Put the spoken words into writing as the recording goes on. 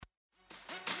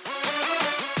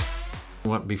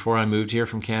before I moved here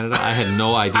from Canada, I had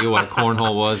no idea what a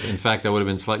cornhole was. In fact, I would have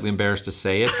been slightly embarrassed to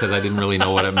say it because I didn't really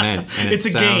know what it meant. And it's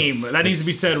a game. That needs to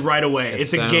be said right away.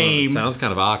 It's a game. It sounds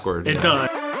kind of awkward. It does.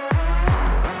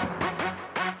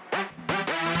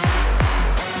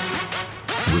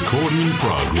 Recording in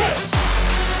progress.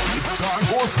 It's time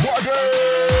for Swaggy!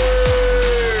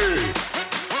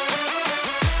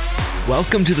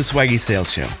 Welcome to the Swaggy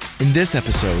Sales Show. In this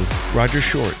episode, Roger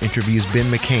Short interviews Ben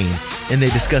McKain, and they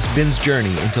discuss Ben's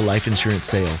journey into life insurance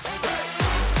sales.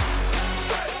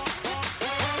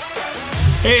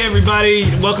 Hey everybody,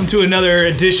 welcome to another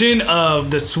edition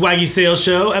of the Swaggy Sales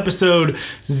Show, episode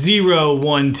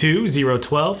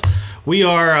 012. We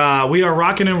are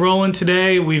rocking and rolling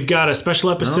today. We've got a special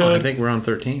episode. No, I think we're on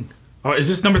 13. Oh, is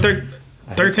this number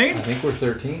 13? I think we're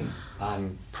 13.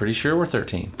 I'm pretty sure we're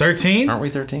 13. 13? Aren't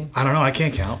we 13? I don't know. I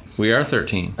can't count. We are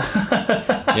 13.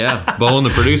 Yeah. Bo,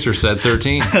 the producer, said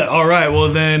 13. All right. Well,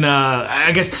 then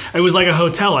I guess it was like a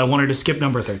hotel. I wanted to skip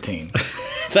number 13.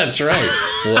 That's right.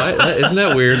 What? Isn't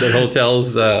that weird that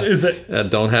hotels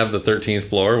don't have the 13th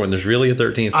floor when there's really a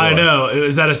 13th floor? I know.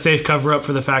 Is that a safe cover-up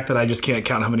for the fact that I just can't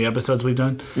count how many episodes we've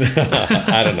done?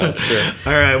 I don't know.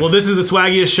 Sure. All right. Well, this is the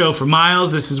Swaggiest Show for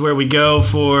miles. This is where we go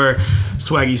for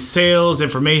Swaggy sales,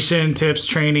 information, tips,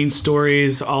 training,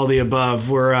 stories, all the above.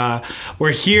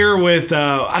 We're here with,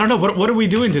 I don't know, what are we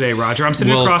doing today, Roger? I'm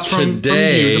sitting across from you,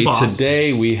 the boss.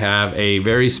 Today we have a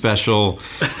very special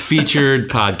featured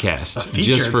podcast.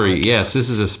 Just for you. Yes, this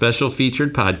is a special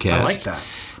featured podcast. I like that.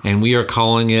 And we are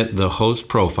calling it the Host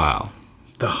Profile.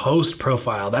 The Host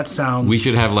Profile. That sounds... We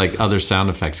should have like other sound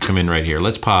effects come in right here.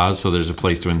 Let's pause so there's a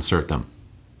place to insert them.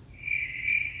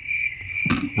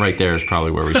 Right there is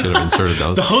probably where we should have inserted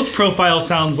those. The Host Profile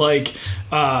sounds like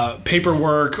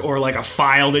paperwork or like a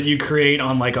file that you create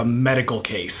on like a medical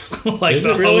case. Like is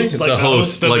the it really? host, like the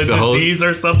host of like the disease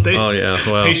or something. Oh yeah,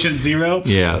 well, patient zero.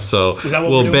 Yeah. So is that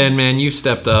what we're doing? Ben, man, you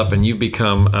stepped up and you've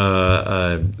become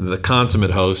the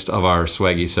consummate host of our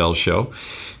Swaggy Sales Show.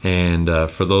 And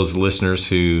for those listeners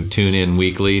who tune in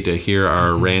weekly to hear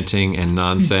our ranting and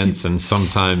nonsense and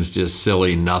sometimes just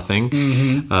silly nothing,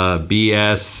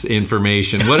 BS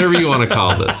information, whatever you want to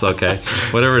call this, okay?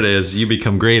 Whatever it is, you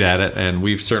become great at it, and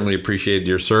we've certainly appreciated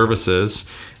your services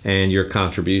and your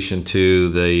contribution to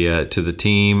the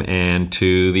team and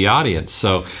to the audience.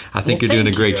 So I think you're doing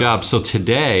a great job. So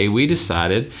today we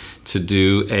decided to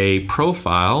do a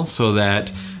profile so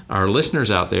that our listeners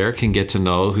out there can get to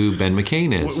know who Ben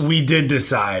McKain is. We did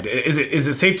decide. Is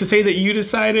it safe to say that you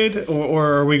decided,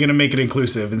 or are we going to make it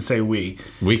inclusive and say we?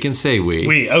 We can say we.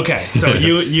 We, okay. So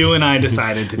you and I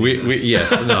decided to do this.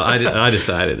 Yes. No, I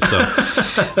decided.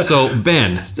 So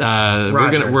Ben,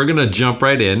 we're gonna jump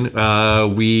right in.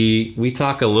 We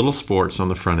talk a little sports on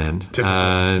the front end.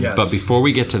 Yes. But before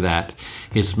we get to that,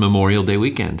 it's Memorial Day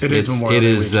weekend. It is Memorial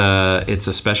Day weekend. It's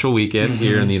a special weekend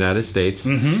here in the United States.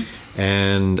 Mm-hmm.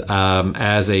 And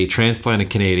as a transplanted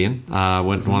Canadian, I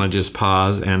want to just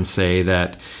pause and say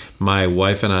that my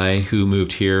wife and I, who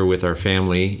moved here with our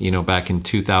family, back in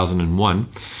 2001,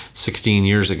 16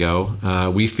 years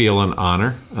ago, we feel an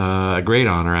honor, a great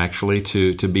honor actually,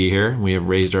 to be here. We have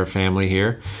raised our family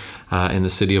here in the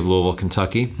city of Louisville,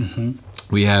 Kentucky. Mm-hmm.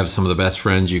 We have some of the best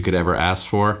friends you could ever ask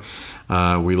for.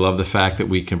 We love the fact that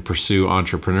we can pursue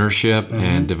entrepreneurship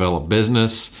and develop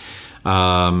business.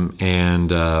 Although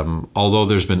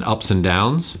there's been ups and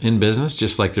downs in business,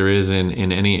 just like there is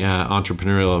in any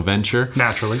entrepreneurial venture,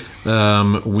 naturally,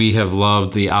 we have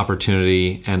loved the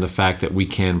opportunity and the fact that we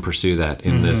can pursue that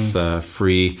in this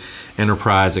free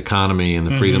enterprise economy and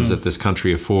the freedoms that this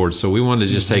country affords. So we wanted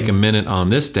to just take a minute on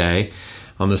this day,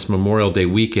 on this Memorial Day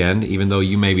weekend, even though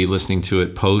you may be listening to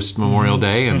it post Memorial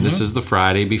Day, and this is the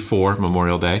Friday before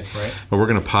Memorial Day. Right. But we're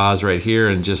going to pause right here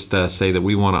and just say that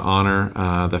we want to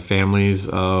honor the families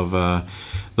of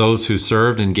those who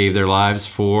served and gave their lives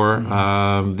for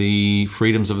the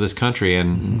freedoms of this country.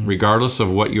 And regardless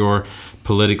of what your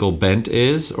political bent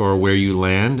is or where you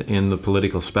land in the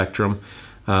political spectrum,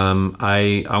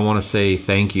 I want to say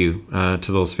thank you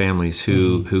to those families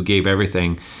who gave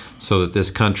everything so that this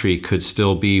country could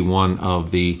still be one of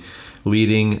the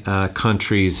leading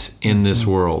countries in this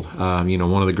world,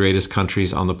 one of the greatest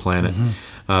countries on the planet.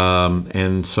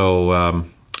 And so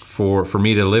for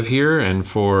me to live here and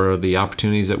for the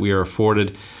opportunities that we are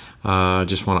afforded,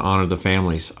 just want to honor the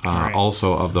families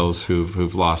also of those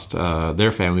who've lost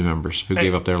their family members who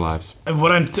gave up their lives. And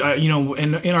what I'm,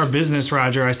 in our business,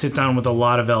 Roger, I sit down with a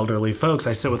lot of elderly folks.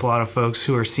 I sit with a lot of folks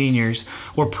who are seniors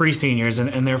or pre-seniors,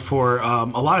 and therefore a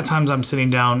lot of times I'm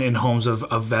sitting down in homes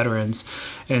of veterans.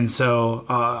 And so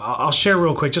I'll share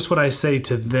real quick just what I say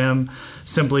to them,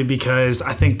 simply because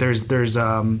I think there's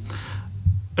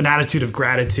an attitude of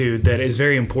gratitude that is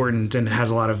very important and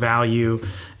has a lot of value.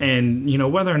 And, you know,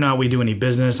 whether or not we do any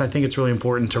business, I think it's really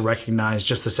important to recognize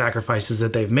just the sacrifices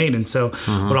that they've made. And so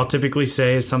what I'll typically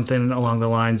say is something along the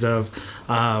lines of,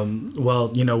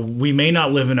 well, you know, we may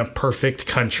not live in a perfect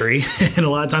country. And a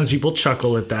lot of times people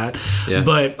chuckle at that. Yeah.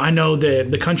 But I know that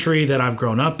the country that I've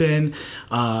grown up in,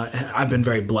 I've been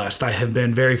very blessed. I have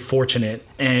been very fortunate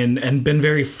and been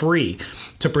very free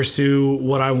to pursue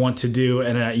what I want to do.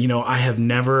 And, you know, I have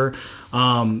never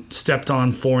stepped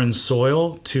on foreign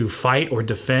soil to fight or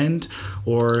defend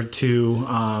or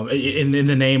to in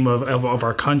the name of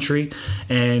our country.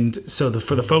 And so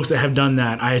for the folks that have done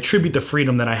that, I attribute the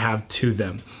freedom that I have to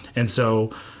them. And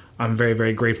so I'm very,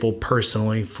 very grateful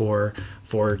personally for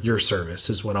your service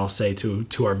is what I'll say to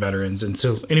our veterans. And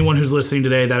so anyone who's listening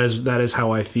today, that is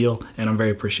how I feel, and I'm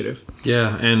very appreciative.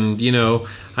 Yeah, and you know,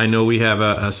 I know we have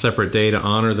a separate day to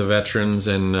honor the veterans,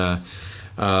 and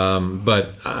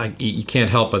but you can't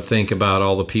help but think about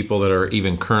all the people that are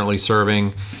even currently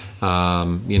serving,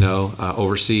 you know,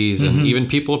 overseas, and even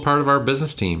people a part of our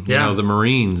business team. You know, the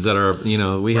Marines that are, you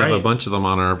know, we have a bunch of them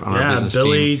on our business team.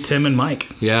 Billy, Tim, and Mike.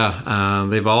 Yeah,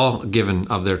 they've all given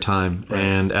of their time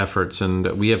and efforts, and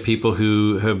we have people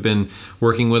who have been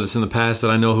working with us in the past that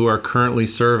I know who are currently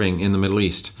serving in the Middle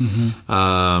East.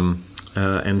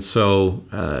 And so,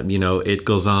 you know, it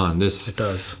goes on. It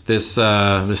does.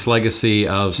 This legacy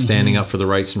of standing up for the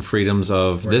rights and freedoms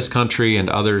of this country and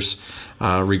others,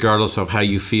 regardless of how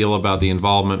you feel about the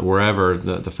involvement wherever,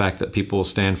 the fact that people will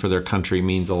stand for their country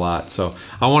means a lot. So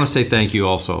I want to say thank you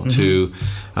also to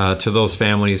those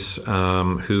families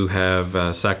who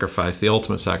have sacrificed, the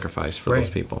ultimate sacrifice for those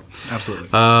people. Absolutely.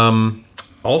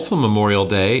 Also, Memorial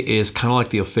Day is kind of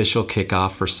like the official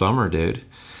kickoff for summer, dude.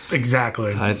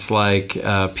 Exactly. It's like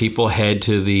people head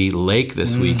to the lake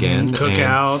this weekend.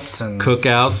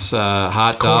 Cookouts,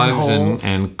 hot dogs,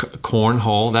 and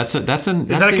cornhole.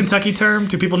 Is that a Kentucky term?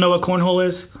 Do people know what cornhole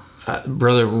is?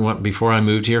 Brother, before I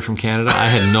moved here from Canada, I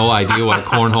had no idea what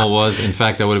cornhole was. In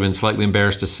fact, I would have been slightly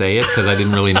embarrassed to say it because I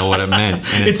didn't really know what it meant.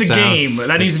 And it's a game.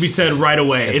 That needs to be said right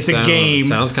away. It's a game. It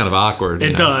sounds kind of awkward.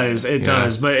 It does. It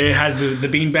does. But it has the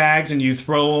bean bags, and you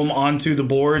throw them onto the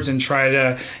boards and try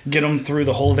to get them through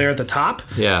the hole there at the top.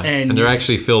 Yeah. And they're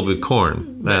actually filled with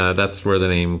corn. That's where the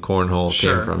name cornhole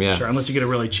came from. Yeah. Sure. Unless you get a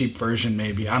really cheap version,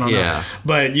 maybe. I don't know.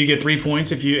 But you get 3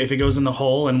 points if it goes in the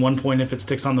hole, and 1 point if it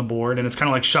sticks on the board. And it's kind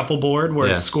of like shuffleboard, where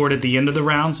it's scored at the end of the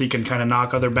round, so you can kind of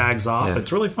knock other bags off. Yeah.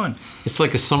 It's really fun. It's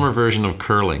like a summer version of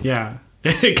curling. Yeah,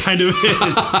 it kind of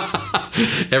is.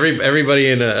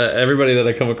 Everybody that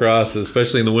I come across,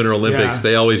 especially in the Winter Olympics,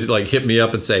 they always like hit me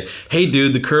up and say, "Hey,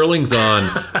 dude, the curling's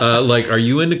on. Like, are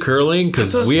you into curling?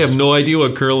 Because we have no idea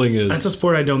what curling is." That's a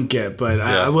sport I don't get, but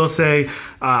I will say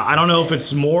I don't know if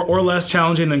it's more or less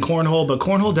challenging than cornhole, but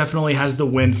cornhole definitely has the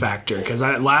wind factor. Because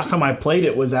last time I played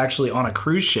it was actually on a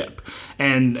cruise ship,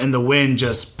 and the wind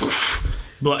just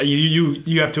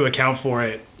you have to account for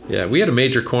it. Yeah, we had a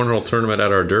major cornhole tournament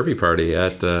at our derby party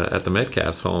at the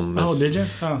Metcalf's home. Did you?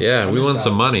 Oh, yeah, we won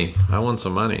some money. I won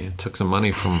some money. Took some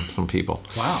money from some people.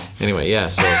 Wow. Anyway, yeah,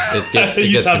 so it gets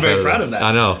you sound very proud of that.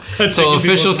 I know. So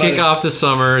official kickoff to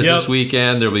summer is this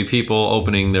weekend. There'll be people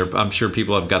opening I'm sure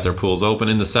people have got their pools open.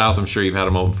 In the South, I'm sure you've had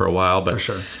them open for a while. But for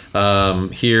sure.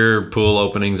 Here, pool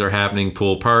openings are happening,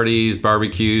 pool parties,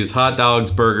 barbecues, hot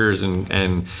dogs, burgers,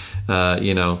 and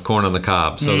you know, corn on the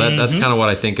cob. So that's kind of what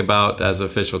I think about as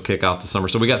official kickoff to summer.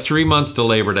 So we got 3 months to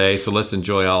Labor Day, so let's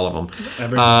enjoy all of them.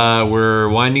 We're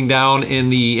winding down in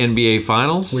the NBA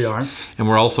Finals. We are. And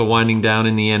we're also winding down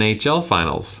in the NHL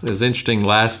Finals. It was interesting.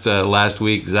 Last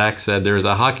week, Zach said there's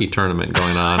a hockey tournament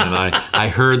going on, and I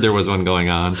heard there was one going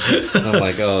on. I'm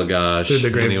like, oh, gosh. Through the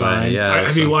grapevine. Anyway,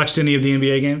 have you watched any of the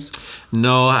NBA games?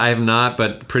 No, I have not,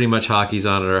 but pretty much hockey's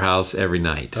on at our house every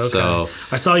night. Okay. So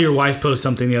I saw your wife post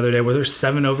something the other day. Were there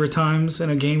 7 overtimes in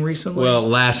a game recently? Well,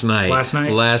 last night,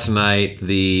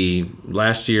 the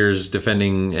last year's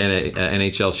defending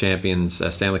NHL champions,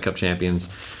 Stanley Cup champions,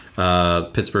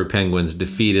 Pittsburgh Penguins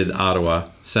defeated Ottawa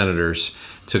Senators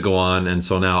to go on, and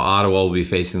so now Ottawa will be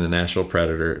facing the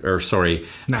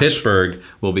Pittsburgh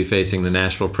will be facing the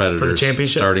Nashville Predators for the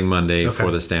championship starting Monday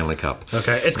for the Stanley Cup.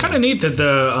 Okay, it's kind of neat that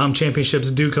the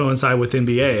championships do coincide with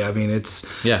NBA. I mean, it's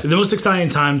the most exciting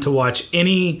time to watch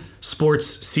any sports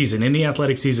season, any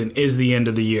athletic season is the end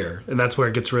of the year, and that's where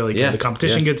it gets really good. The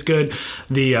competition gets good.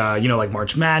 The like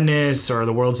March Madness or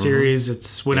the World Series,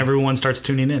 it's when everyone starts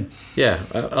tuning in. Yeah,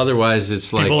 a otherwise,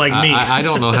 it's like, People like me. I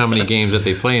don't know how many games that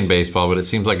they play in baseball, but it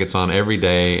seems like it's on every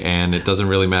day, and it doesn't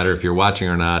really matter if you're watching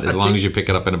or not, as long as you pick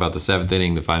it up in about the 7th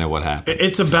inning to find out what happened.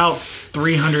 It's about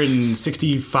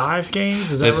 365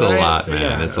 games. Is that right? It's a lot, man.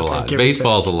 Yeah, It's a lot.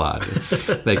 Baseball's a lot.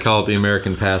 They call it the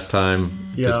American pastime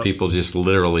because Yep. people just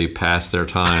literally pass their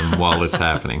time while it's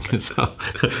happening. So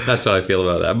that's how I feel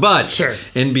about that. But Sure.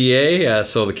 NBA,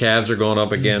 so the Cavs are going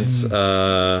up against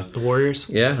The Warriors.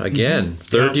 yeah, again,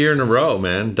 third Yeah. year in a row,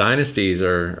 man. Dynasties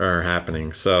are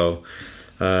happening. So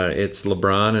it's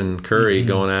LeBron and Curry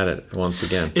going at it once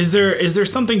again. Is there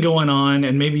something going on,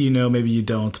 and maybe you know, maybe you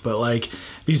don't, but like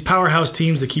these powerhouse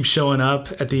teams that keep showing up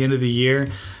at the end of the year,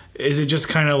 is it just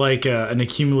kind of like an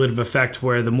accumulative effect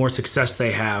where the more success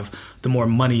they have, the more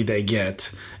money they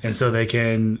get, and so they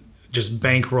can just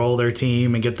bankroll their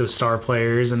team and get those star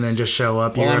players and then just show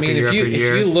up year after year after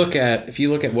year? If you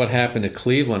look at what happened to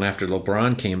Cleveland after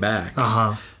LeBron came back,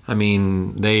 Uh-huh. I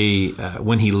mean, they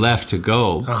when he left to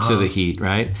go to the Heat,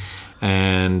 right?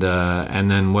 And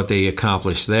then what they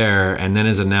accomplished there, and then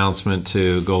his announcement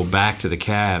to go back to the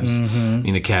Cavs. I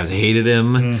mean, the Cavs hated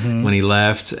him when he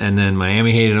left, and then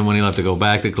Miami hated him when he left to go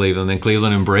back to Cleveland. Then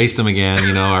Cleveland embraced him again.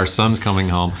 You know, our son's coming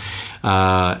home,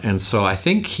 and so I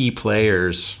think key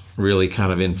players really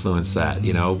kind of influenced that.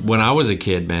 You know, when I was a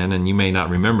kid, man, and you may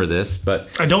not remember this, but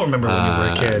I don't remember when you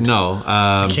were a kid. No,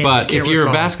 but if you're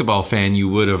recall. a basketball fan, you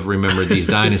would have remembered these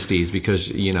dynasties because,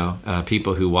 you know,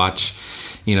 people who watch,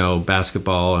 you know,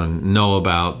 basketball and know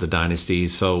about the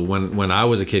dynasties. So when I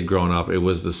was a kid growing up, it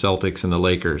was the Celtics and the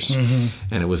Lakers, and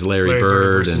it was Larry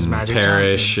Bird versus and Magic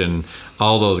Parrish Johnson. and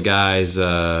all those guys,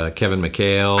 Kevin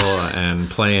McHale and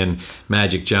playing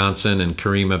Magic Johnson and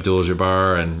Kareem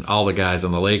Abdul-Jabbar and all the guys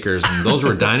on the Lakers. And those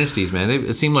were dynasties, man.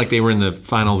 It seemed like they were in the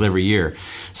finals every year.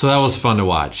 So that was fun to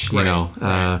watch, you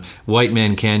know. White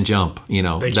men can jump, you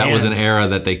know. That was an era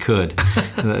that they could.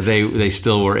 they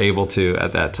still were able to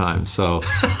at that time. So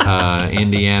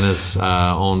Indiana's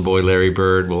own boy Larry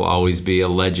Bird will always be a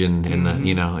legend in the,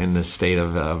 you know, in the state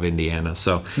of Indiana.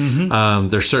 So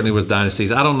there certainly was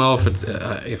dynasties. I don't know if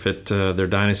their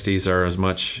dynasties are as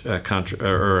much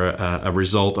a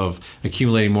result of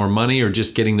accumulating more money or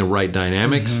just getting the right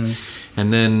dynamics.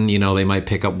 And then, you know, they might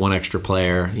pick up one extra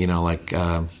player, you know, like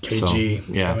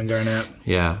KG, Kevin Garnett.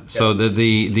 Yeah. So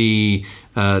the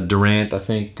Durant, I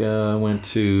think, went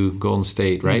to Golden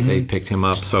State, right? They picked him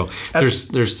up. So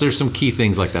there's some key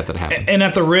things like that happen. And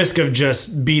at the risk of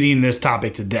just beating this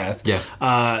topic to death,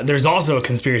 there's also a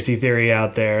conspiracy theory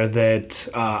out there that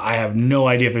I have no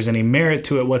idea if there's any merit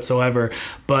to it whatsoever,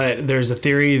 but there's a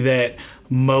theory that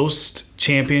most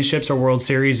championships or World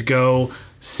Series go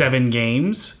 7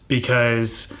 games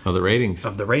because of the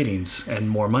ratings. And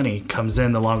more money comes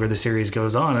in the longer the series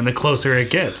goes on and the closer it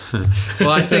gets.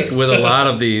 Well, I think with a lot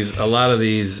of these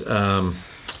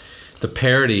the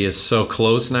parity is so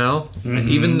close now,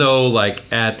 even though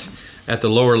like at the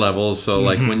lower levels, so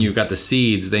like when you've got the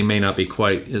seeds, they may not be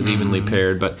quite as evenly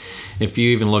paired, but if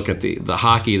you even look at the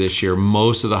hockey this year,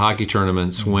 most of the hockey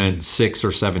tournaments went 6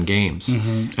 or 7 games,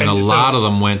 and a lot of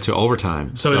them went to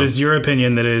overtime. So it is your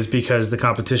opinion that it is because the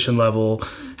competition level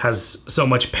has so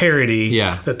much parity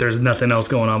that there's nothing else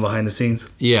going on behind the scenes?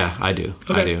 Yeah, I do.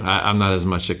 Okay. I do. I'm not as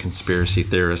much a conspiracy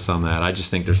theorist on that. I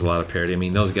just think there's a lot of parity. I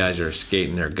mean, those guys are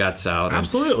skating their guts out.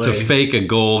 Absolutely. To fake a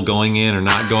goal going in or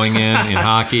not going in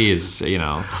hockey is, you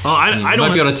know, I you don't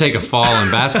might be able to take a fall in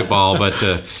basketball, but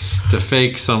to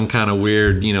fake some kind of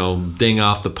weird, you know, ding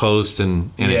off the post and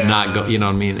it not go, you know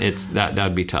what I mean? It's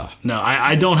that'd be tough. No,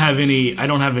 I don't have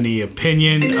any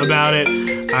opinion about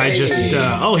it. I just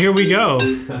here we go.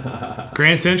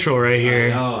 Grand Central right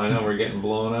here. I know we're getting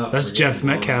blown up. That's Jeff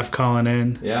Metcalf calling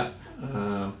in. Yeah.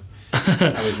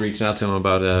 I was reaching out to him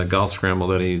about a golf scramble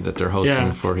that they're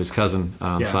hosting for his cousin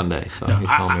on Sunday. So he's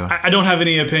telling me about. I don't have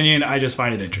any opinion. I just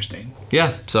find it interesting.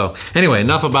 Yeah. So anyway,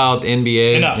 enough about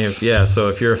NBA. Enough. So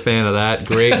if you're a fan of that,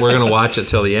 great. We're gonna watch it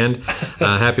till the end.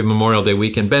 Happy Memorial Day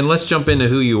weekend, Ben. Let's jump into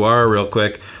who you are real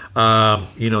quick.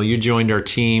 You know, you joined our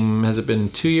team. Has it been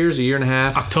 2 years, a year and a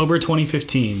half? October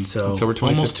 2015. So October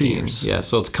 2015. Almost 2 years. Yeah.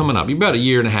 So it's coming up. You're about a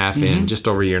year and a half in, just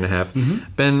over a year and a half.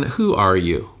 Ben, who are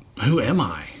you? Who am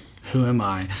I?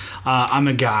 I'm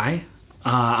a guy.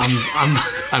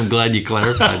 I'm glad you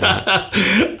clarified that.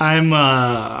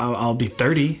 I'll be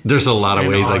 30. There's a lot of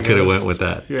ways August. I could have went with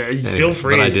that. Yeah, anyway, feel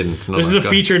free. But I didn't. No, this is a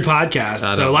featured podcast.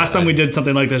 So last time we did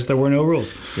something like this, there were no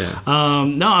rules. Yeah.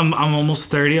 No, I'm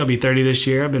almost 30. I'll be 30 this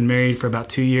year. I've been married for about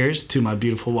 2 years to my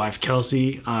beautiful wife,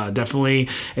 Kelsey. Definitely,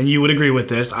 and you would agree with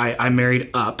this. I married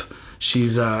up.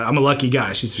 I'm a lucky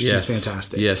guy. She's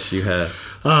fantastic. Yes, you have.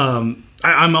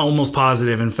 I'm almost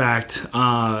positive, in fact,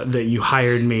 that you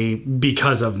hired me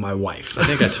because of my wife. I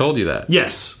think I told you that.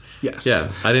 Yes.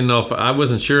 Yeah, I didn't know if I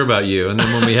wasn't sure about you, and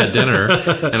then when we had dinner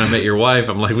and I met your wife,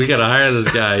 I'm like, we got to hire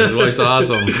this guy. His wife's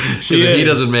awesome. Because if he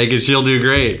doesn't make it, she'll do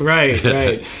great.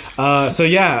 Right.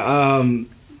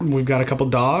 We've got a couple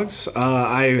dogs.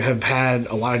 I have had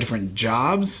a lot of different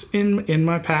jobs in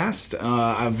my past.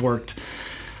 I've worked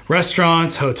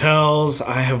restaurants, hotels.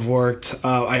 I have worked.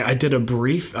 I did a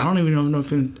brief. I don't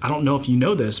know if you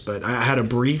know this, but I had a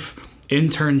brief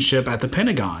internship at the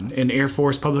Pentagon in Air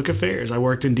Force Public Affairs. I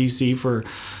worked in D.C. for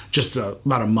just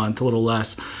about a month, a little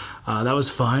less. That was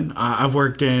fun. I've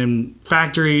worked in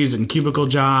factories and cubicle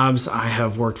jobs. I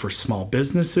have worked for small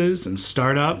businesses and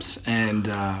startups, and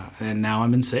now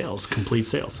I'm in sales, complete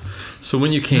sales. So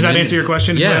when you came, does that answer your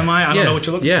question? Yeah, who am I? I don't know what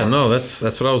you're looking for. Yeah, no, that's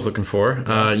what I was looking for.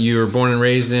 You were born and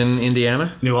raised in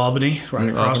Indiana, New Albany, right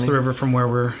across the river from where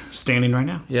we're standing right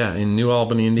now. Yeah, in New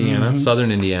Albany, Indiana,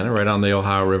 southern Indiana, right on the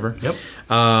Ohio River.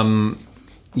 Yep.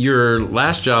 Your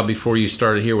last job before you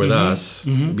started here with us,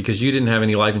 because you didn't have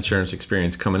any life insurance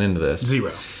experience coming into this.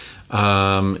 Zero.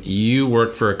 You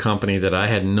worked for a company that I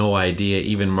had no idea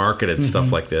even marketed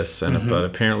stuff like this, but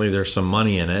apparently there's some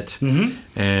money in it,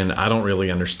 and I don't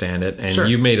really understand it. And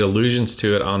you made allusions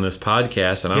to it on this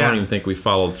podcast, and I don't even think we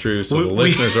followed through. So the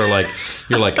listeners are like,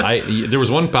 you're like, there was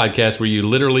one podcast where you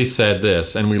literally said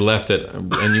this, and we left it,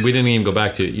 and we didn't even go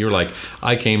back to it. You were like,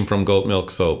 I came from goat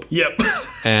milk soap. Yep.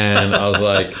 And I was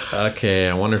like, okay,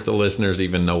 I wonder if the listeners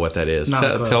even know what that is.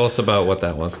 Tell us about what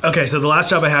that was. Okay, so the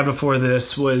last job I had before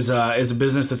this was is a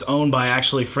business that's owned by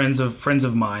actually friends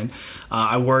of mine.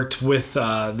 I worked with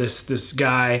this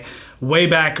guy way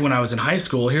back when I was in high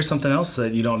school. Here's something else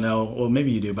that you don't know. Well, maybe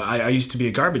you do, but I used to be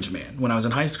a garbage man when I was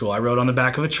in high school. I rode on the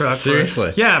back of a truck.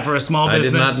 Seriously? For a small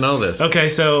business. I did not know this. Okay,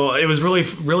 so it was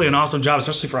really an awesome job,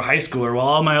 especially for a high schooler. While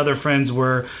all my other friends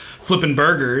were flipping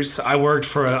burgers, I worked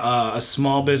for a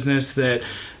small business that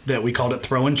we called it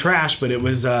throwing trash, but it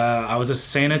was I was a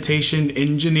sanitation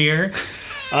engineer.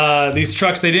 These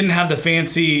trucks, they didn't have the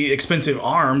fancy, expensive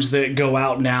arms that go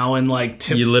out now and like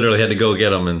tip. You literally had to go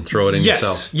get them and throw it in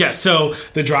yourself. Yes. So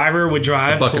the driver would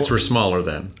drive. The buckets were smaller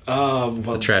then.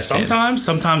 The trash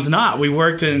sometimes not. We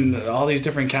worked in all these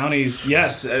different counties.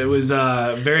 Yes, it was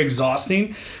very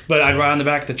exhausting. But I'd ride on the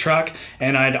back of the truck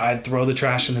and I'd throw the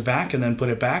trash in the back and then put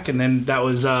it back, and then that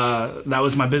was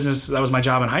my business. That was my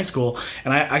job in high school,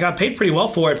 and I got paid pretty well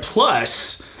for it.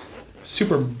 Plus,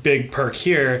 super big perk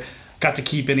here. Got to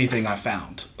keep anything I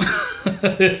found.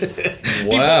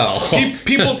 Wow.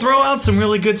 People throw out some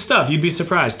really good stuff. You'd be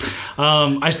surprised.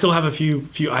 I still have a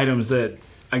few items that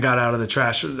I got out of the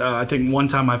trash. I think one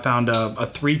time I found a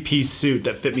 3-piece suit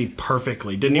that fit me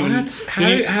perfectly.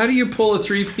 How do you pull a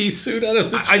 3-piece suit out of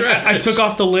the trash? I took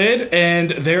off the lid and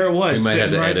there it was. We might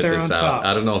have to right edit there this on out. top.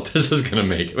 I don't know if this is going to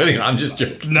make it. But anyway, I'm just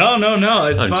joking. No.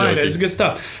 It's fine. Joking. It's good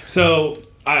stuff. So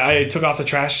I took off the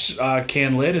trash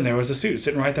can lid and there was a suit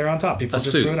sitting right there on top. People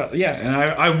just threw it up. Yeah, and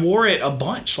I wore it a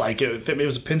bunch. Like it fit me. It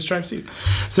was a pinstripe suit.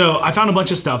 So I found a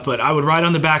bunch of stuff, but I would ride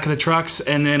on the back of the trucks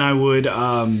and then I would.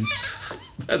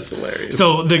 That's hilarious.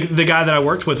 So the guy that I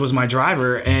worked with was my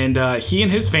driver, and he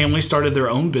and his family started their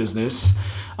own business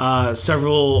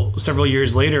several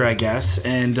years later, I guess,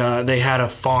 and they had a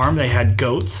farm. They had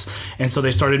goats, and so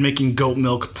they started making goat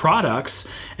milk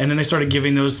products, and then they started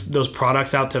giving those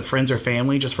products out to friends or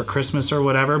family just for Christmas or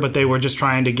whatever, but they were just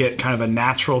trying to get kind of a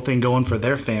natural thing going for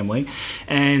their family.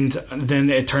 And then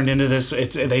it turned into this.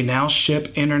 They now ship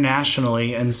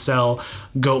internationally and sell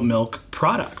goat milk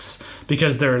products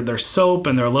because their soap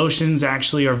and their lotions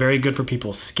actually are very good for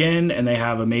people's skin, and they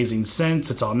have amazing scents.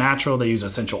 It's all natural. They use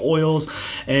essential oils,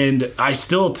 and I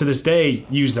still to this day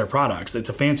use their products. It's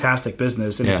a fantastic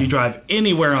business, and if you drive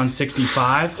anywhere on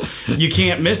 65, you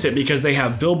can't miss it because they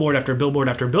have billboard after billboard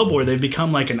after billboard. They've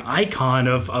become like an icon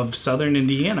of southern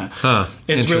Indiana.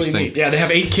 It's really neat. Yeah, they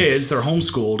have 8 kids. They're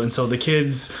homeschooled, and so the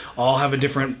kids all have a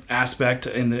different aspect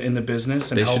in the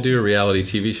business. And they should do a reality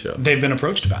TV show. They've been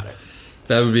approached about it.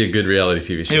 That would be a good reality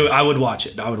TV show. I would watch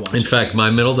it. In fact,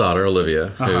 my middle daughter, Olivia,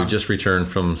 who just returned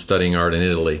from studying art in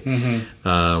Italy,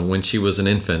 when she was an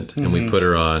infant, and we put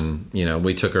her on,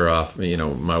 we took her off,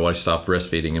 my wife stopped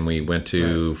breastfeeding and we went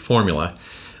to formula.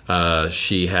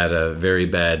 She had a very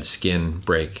bad skin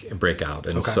breakout.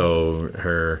 And so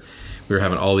we were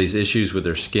having all these issues with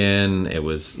her skin. It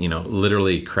was,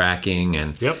 literally cracking,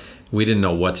 and we didn't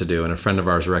know what to do. And a friend of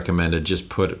ours recommended just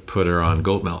put her on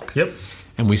goat milk. Yep.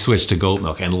 And we switched to goat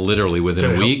milk, and literally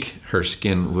within a week, her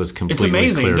skin was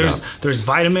completely cleared up. There's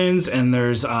vitamins and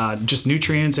there's just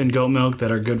nutrients in goat milk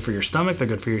that are good for your stomach. They're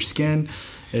good for your skin.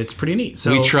 it's pretty neat.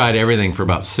 So we tried everything for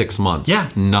about 6 months. Yeah.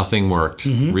 Nothing worked.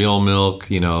 Real milk,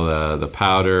 the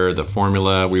powder, the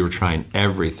formula. We were trying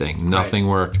everything. Nothing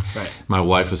worked. Right. My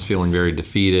wife was feeling very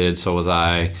defeated. So was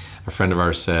I. A friend of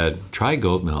ours said, try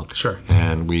goat milk. Sure.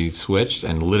 And we switched,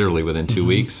 and literally within 2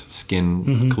 weeks,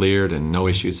 skin cleared and no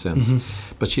issues since.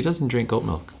 But she doesn't drink goat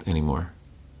milk anymore.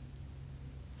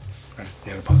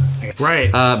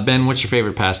 Right. Ben, what's your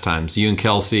favorite pastimes? You and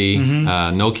Kelsey,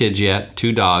 no kids yet,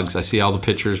 2 dogs. I see all the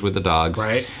pictures with the dogs.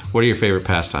 Right. What are your favorite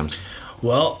pastimes?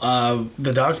 Well,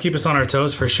 the dogs keep us on our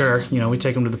toes for sure. We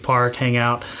take them to the park, hang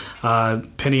out.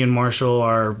 Penny and Marshall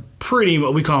are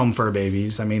we call them fur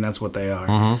babies. I mean, that's what they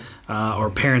are. Or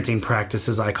parenting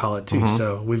practices, I call it too.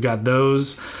 So we've got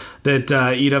those that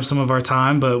eat up some of our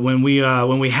time. But when we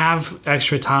have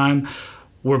extra time,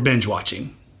 we're binge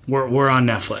watching. We're on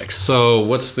Netflix. So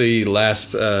what's the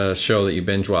last show that you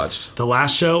binge watched? The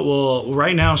last show, well,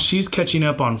 right now she's catching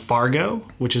up on Fargo,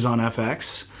 which is on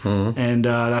FX. And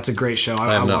that's a great show.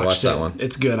 I have not watched that one.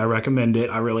 It's good. I recommend it.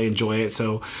 I really enjoy it.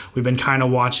 So we've been kind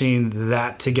of watching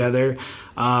that together.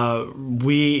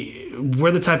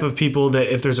 We're the type of people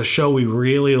that if there's a show we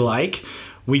really like,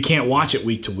 we can't watch it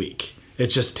week to week.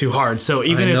 It's just too hard. So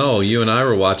even you and I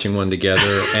were watching one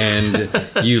together, and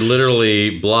you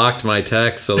literally blocked my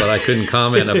text so that I couldn't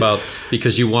comment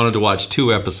because you wanted to watch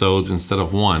 2 episodes instead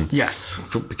of 1. Yes.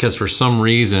 Because for some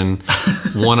reason,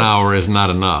 1 hour is not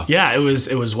enough. Yeah, it was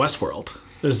Westworld.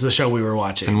 This is the show we were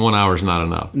watching. And 1 hour is not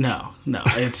enough. No.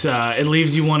 It's it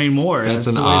leaves you wanting more. That's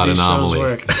an the way odd these anomaly. Shows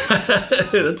work.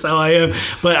 That's how I am.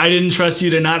 But I didn't trust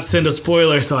you to not send a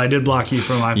spoiler, so I did block you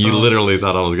from my phone. You literally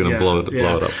thought I was going to blow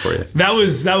it up for you. That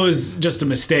was just a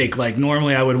mistake. Like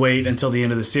normally I would wait until the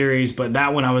end of the series, but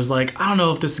that one I was like, I don't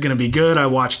know if this is going to be good. I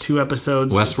watched 2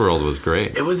 episodes. Westworld was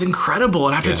great. It was incredible,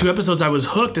 and after 2 episodes I was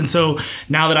hooked. And so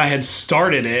now that I had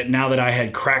started it, now that I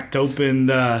had cracked open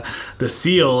the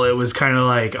seal, it was kind of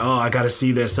like, oh, I got to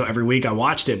see this. So every week I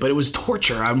watched it, but it was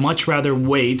torture. I'd much rather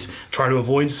wait, try to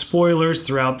avoid spoilers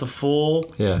throughout the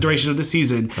full duration of the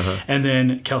season, and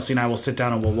then Kelsey and I will sit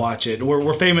down and we'll watch it.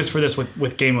 We're famous for this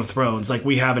with Game of Thrones. Like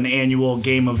we have an annual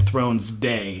Game of Thrones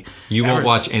day. You won't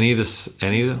watch any of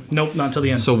them? Nope, not till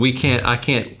the end. So I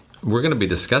can't. We're going to be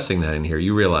discussing that in here.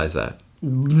 You realize that?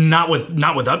 Not with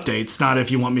updates. Not if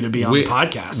you want me to be on the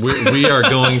podcast. We are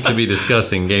going to be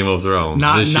discussing Game of Thrones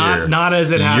this year. Not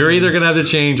as it happens. You're either going to have to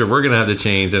change or we're going to have to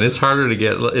change, and it's harder to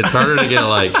get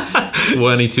like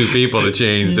 22 people to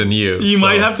change than you. You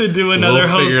might have to do another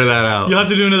host. We'll figure that out. You'll have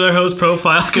to do another host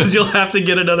profile because you'll have to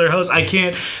get another host. I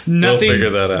can't. Nothing. We'll figure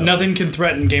that out. Nothing can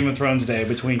threaten Game of Thrones Day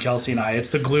between Kelsey and I.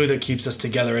 It's the glue that keeps us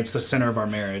together. It's the center of our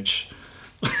marriage.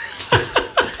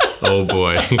 Oh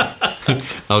boy.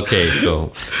 Okay,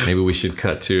 so maybe we should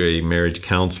cut to a marriage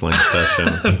counseling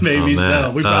session. Maybe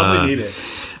so. We probably need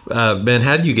it. Ben,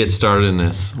 how did you get started in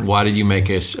this? Why did you make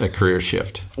a career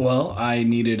shift? Well, I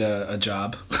needed a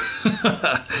job.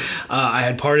 I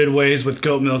had parted ways with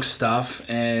goat milk stuff,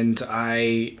 and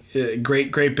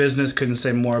great business. Couldn't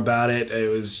say more about it. It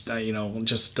was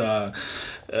just a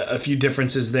few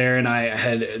differences there, and I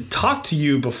had talked to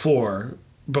you before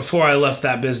I left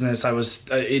that business. I was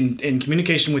in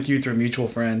communication with you through a mutual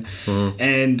friend,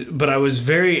 but I was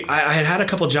I had a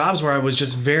couple jobs where I was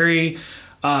just very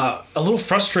a little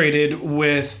frustrated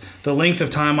with the length of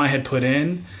time I had put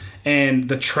in and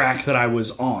the track that I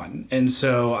was on. And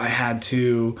so I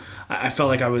felt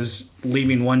like I was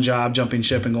leaving one job, jumping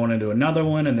ship and going into another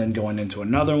one and then going into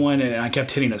another one. And I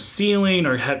kept hitting a ceiling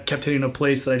or kept hitting a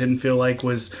place that I didn't feel like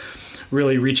was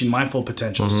really reaching my full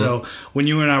potential. So when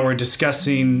you and I were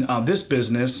discussing this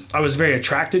business, I was very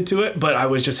attracted to it, but I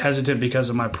was just hesitant because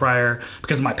of my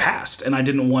past, and I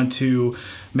didn't want to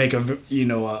make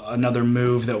another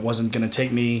move that wasn't going to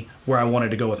take me where I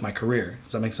wanted to go with my career.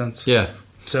 Does that make sense? Yeah.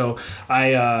 So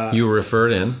you were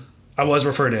referred in. I was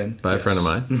referred in by a friend of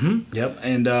mine. Mm-hmm. Yep.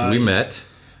 And we met.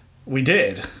 We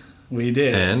did.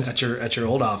 And at your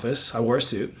old office, I wore a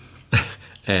suit.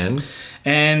 and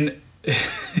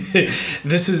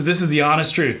this is the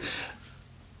honest truth.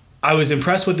 I was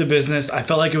impressed with the business. I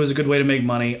felt like it was a good way to make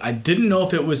money. I didn't know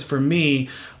if it was for me,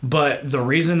 but the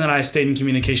reason that I stayed in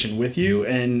communication with you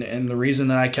and the reason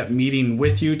that I kept meeting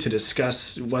with you to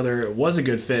discuss whether it was a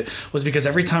good fit was because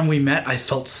every time we met, I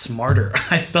felt smarter.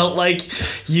 I felt like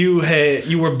you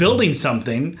were building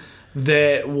something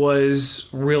that was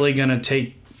really going to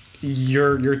take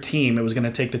your team. It was going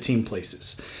to take the team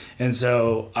places. And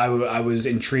so I was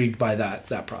intrigued by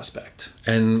that prospect.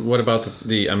 And what about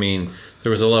there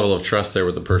was a level of trust there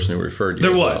with the person who referred you.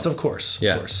 There was, of course.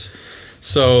 Yeah. Of course.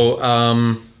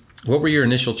 So What were your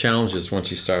initial challenges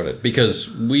once you started? Because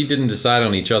we didn't decide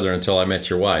on each other until I met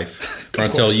your wife, or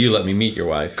until you let me meet your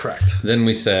wife. Correct. Then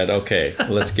we said, okay,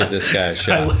 let's give this guy a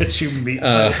shot. I let you meet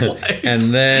my wife.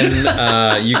 And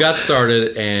then you got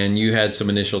started, and you had some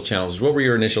initial challenges. What were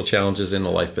your initial challenges in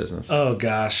the life business? Oh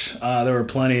gosh, there were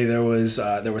plenty. There was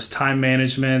time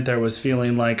management. There was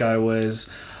feeling like I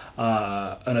was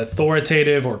an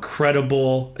authoritative or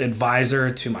credible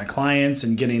advisor to my clients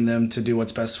and getting them to do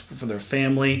what's best for their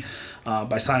family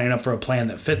by signing up for a plan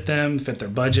that fit them, fit their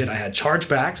budget. I had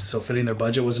chargebacks, so fitting their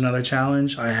budget was another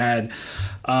challenge. I had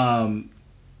a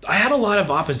lot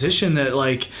of opposition that,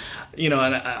 like, you know,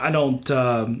 and I don't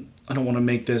want to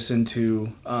make this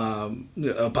into a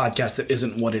podcast that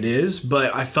isn't what it is,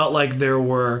 but I felt like there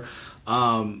were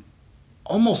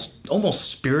almost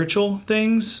spiritual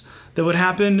things that would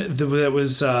happen that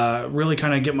was really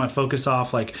kind of get my focus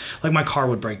off. Like my car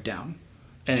would break down,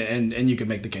 and you could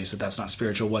make the case that that's not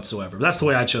spiritual whatsoever. But that's the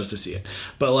way I chose to see it.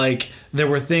 But like there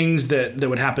were things that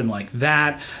would happen like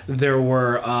that. There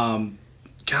were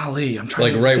golly, I'm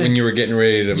trying. Like right when you were getting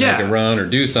ready to make a run or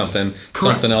do something,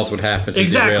 something else would happen to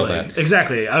derail that.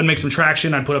 Exactly. I would make some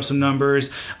traction. I'd put up some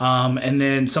numbers, and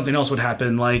then something else would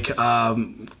happen. Like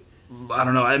I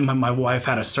don't know. My wife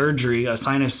had a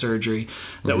sinus surgery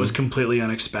that was completely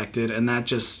unexpected, and that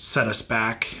just set us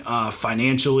back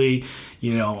financially.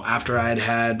 You know, after I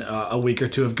had a week or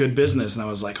two of good business, and I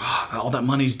was like, oh, all that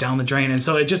money's down the drain. And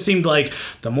so it just seemed like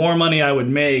the more money I would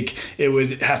make, it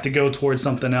would have to go towards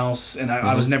something else, and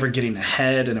I was never getting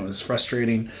ahead, and it was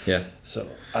frustrating. Yeah. So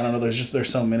I don't know. There's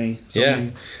so many.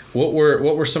 Many. What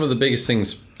were some of the biggest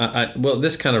things? Well,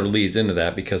 this kind of leads into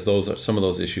that because some of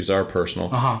those issues are personal.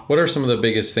 What are some of the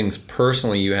biggest things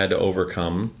personally you had to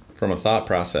overcome from a thought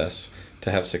process to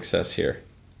have success here?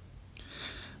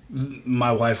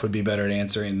 My wife would be better at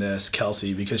answering this,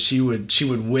 Kelsey, because she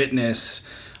would witness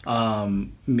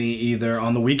me either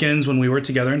on the weekends when we were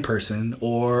together in person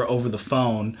or over the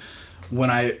phone when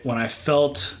I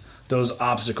felt those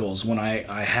obstacles, when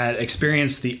I had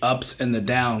experienced the ups and the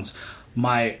downs.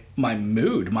 My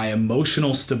mood, my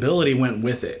emotional stability went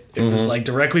with it. It was like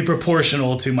directly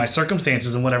proportional to my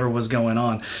circumstances and whatever was going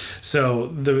on. So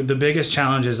the biggest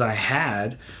challenges I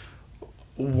had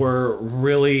were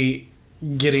really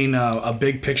getting a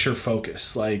big picture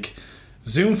focus, like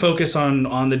Zoom focus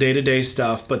on the day-to-day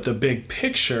stuff, but the big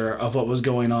picture of what was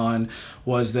going on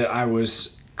was that I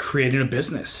was creating a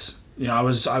business. You know, I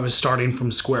was starting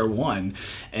from square one,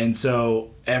 and so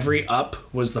every up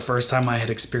was the first time I had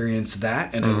experienced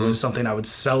that, and it was something I would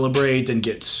celebrate and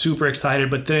get super excited.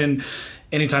 But then,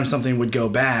 anytime something would go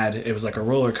bad, it was like a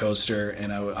roller coaster,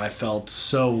 and I felt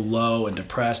so low and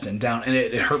depressed and down, and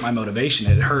it hurt my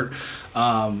motivation. It hurt,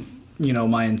 you know,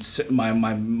 my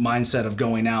mindset of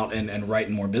going out and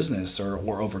writing more business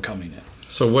or overcoming it.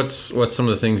 So what's some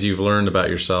of the things you've learned about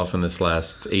yourself in this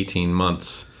last 18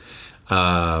 months?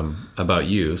 About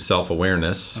you,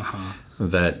 self-awareness,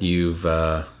 that you've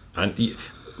well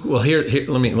here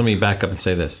let me back up and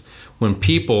say this. When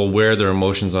people wear their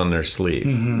emotions on their sleeve,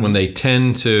 when they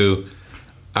tend to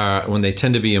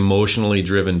be emotionally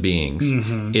driven beings,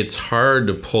 it's hard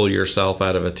to pull yourself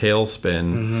out of a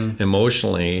tailspin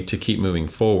emotionally to keep moving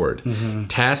forward.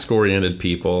 Task-oriented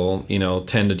people, you know,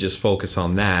 tend to just focus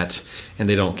on that, and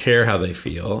they don't care how they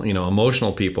feel. You know,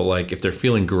 emotional people, like if they're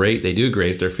feeling great, they do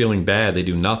great. If they're feeling bad, they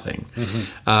do nothing.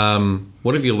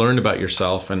 What have you learned about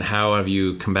yourself, and how have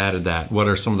you combated that? What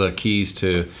are some of the keys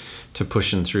to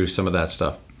pushing through some of that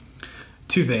stuff?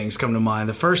 Two things come to mind.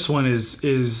 The first one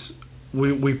is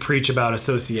we preach about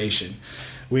association.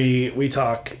 We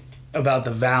talk about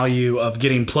the value of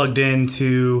getting plugged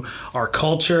into our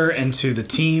culture and to the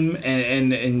team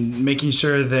and making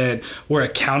sure that we're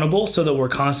accountable so that we're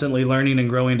constantly learning and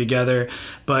growing together.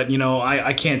 But, you know,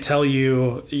 I can't tell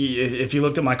you, if you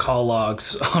looked at my call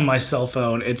logs on my cell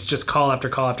phone, it's just call after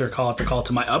call after call after call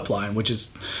to my upline, which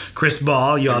is Chris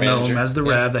Ball. You all know him as the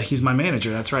Rev, that he's my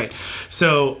manager. That's right.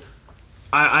 So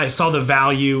I saw the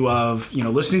value of, you know,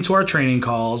 listening to our training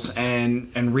calls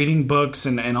and reading books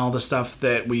and all the stuff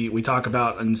that we talk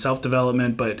about in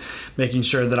self-development, but making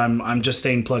sure that I'm just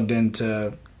staying plugged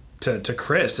into to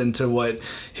Chris and to what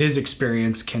his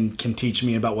experience can teach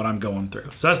me about what I'm going through.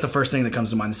 So that's the first thing that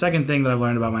comes to mind. The second thing that I've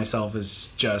learned about myself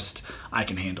is just I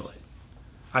can handle it.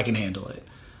 I can handle it.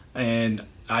 And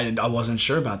I wasn't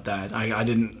sure about that. I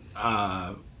didn't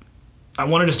I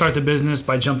wanted to start the business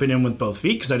by jumping in with both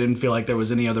feet because I didn't feel like there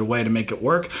was any other way to make it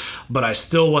work, but I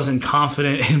still wasn't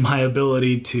confident in my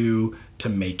ability to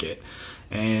make it.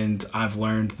 And I've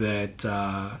learned that,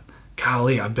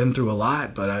 golly, I've been through a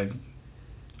lot, but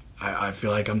I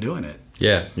feel like I'm doing it.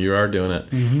 Yeah, you are doing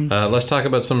it. Let's talk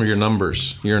about some of your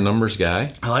numbers. You're a numbers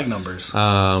guy. I like numbers.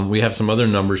 We have some other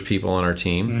numbers people on our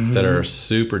team that are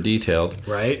super detailed.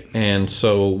 Right. And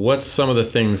so what's some of the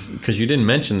things, because you didn't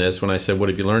mention this when I said, what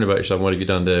have you learned about yourself? What have you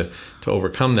done to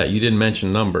overcome that? You didn't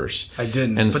mention numbers. I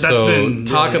didn't. And but so that's been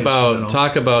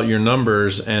talk about your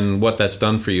numbers and what that's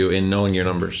done for you in knowing your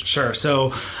numbers. Sure.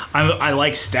 So I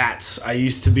like stats. I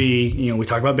used to be, we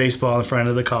talk about baseball in front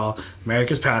of the call,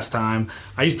 America's pastime.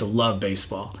 I used to love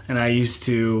baseball, and I used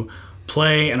to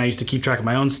play, and I used to keep track of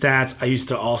my own stats. I used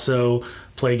to also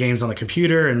play games on the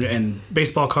computer and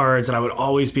baseball cards, and I would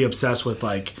always be obsessed with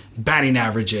like batting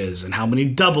averages and how many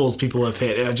doubles people have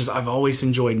hit. I've always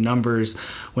enjoyed numbers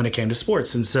when it came to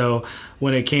sports. And so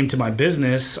when it came to my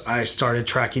business, I started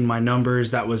tracking my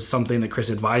numbers. That was something that Chris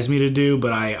advised me to do,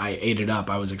 but I ate it up.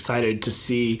 I was excited to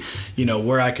see,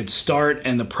 where I could start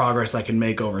and the progress I can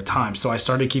make over time. So I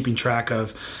started keeping track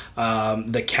of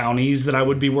the counties that I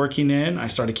would be working in. I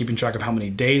started keeping track of how many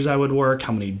days I would work,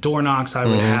 how many door knocks I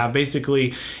would have,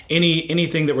 basically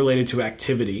anything that related to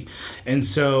activity. And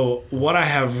so what I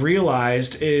have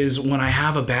realized is when I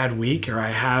have a bad week, or I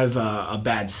have a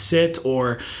bad sit,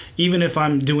 or even if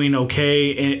I'm doing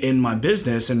okay in my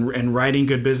business and writing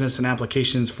good business and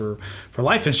applications for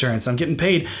life insurance, I'm getting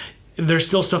paid, there's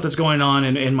still stuff that's going on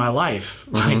in my life.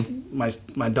 Like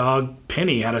my dog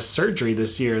Penny had a surgery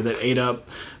this year that ate up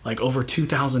like over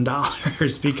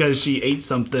 $2,000 because she ate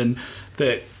something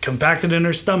that compacted in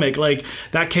her stomach. Like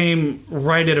that came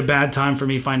right at a bad time for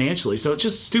me financially. So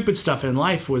just stupid stuff in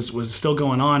life was still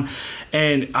going on,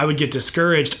 and I would get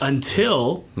discouraged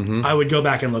until I would go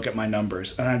back and look at my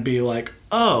numbers, and I'd be like,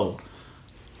 oh,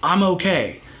 I'm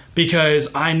okay,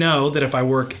 because I know that if I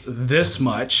work this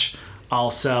much,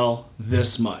 I'll sell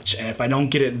this much. And if I don't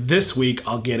get it this week,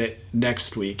 I'll get it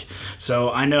next week.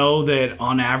 So I know that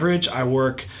on average,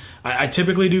 I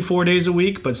typically do 4 days a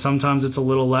week, but sometimes it's a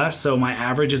little less. So my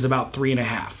average is about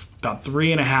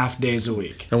 3.5 days a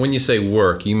week. And when you say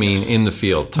work, you mean in the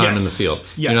field, time in the field.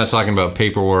 Yes. You're not talking about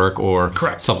paperwork or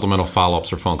Correct. Supplemental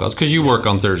follow-ups or phone calls, because you work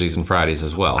on Thursdays and Fridays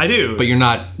as well. I do. But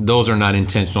those are not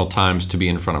intentional times to be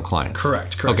in front of clients.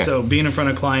 Correct. Okay. So being in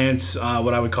front of clients,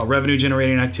 what I would call revenue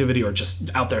generating activity, or just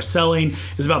out there selling,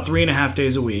 is about 3.5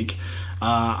 days a week.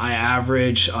 I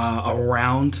average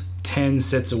around 10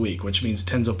 sits a week, which means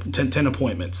 10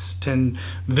 appointments, 10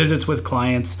 visits with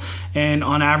clients, and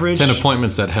on average 10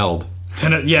 appointments that held.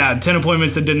 10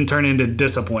 appointments that didn't turn into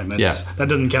disappointments. Yeah. That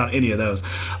doesn't count any of those.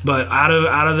 But out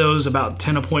of those about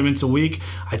 10 appointments a week,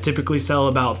 I typically sell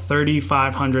about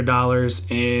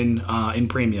 $3,500 in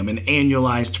premium, in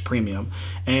annualized premium.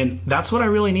 And that's what I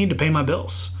really need to pay my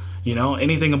bills.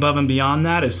 Anything above and beyond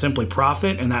that is simply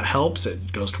profit, and that helps.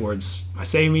 It goes towards my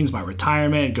savings, my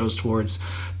retirement. It goes towards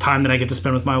time that I get to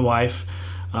spend with my wife.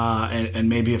 And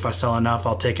maybe if I sell enough,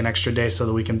 I'll take an extra day so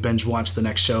that we can binge watch the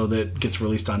next show that gets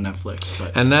released on Netflix.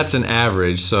 And that's an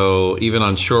average. So even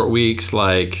on short weeks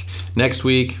like next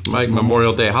week,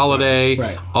 Memorial Day holiday,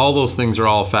 right. All those things are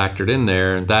all factored in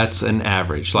there. That's an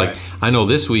average. Like, right. I know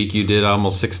this week you did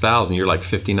almost 6,000. You're like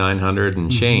 5,900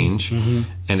 and change.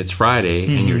 And it's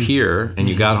Friday, and you're here, and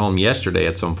you got home yesterday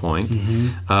at some point,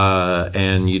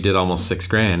 and you did almost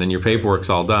 $6,000, and your paperwork's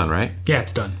all done, right? Yeah,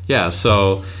 it's done. Yeah.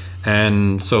 So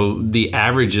the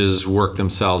averages work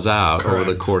themselves out Correct.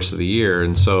 over the course of the year.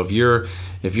 And so if you're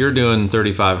doing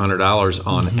 $3,500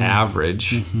 on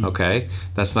average, okay,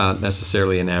 that's not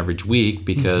necessarily an average week,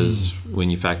 because when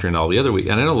you factor in all the other weeks,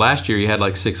 and I know last year you had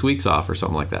like 6 weeks off or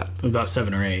something like that. About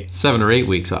 7 or 8. 7 or 8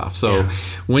 weeks off. So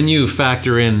when you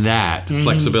factor in that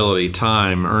flexibility,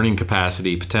 time, earning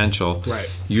capacity, potential, right.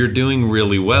 you're doing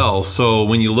really well. So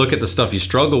when you look at the stuff you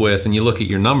struggle with and you look at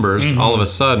your numbers, all of a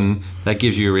sudden that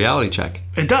gives you a reality check.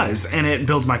 It does, and it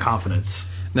builds my confidence.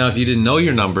 Now, if you didn't know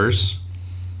your numbers,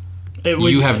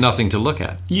 you have nothing to look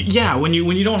at. Yeah, when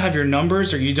you don't have your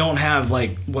numbers, or you don't have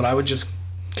like what I would just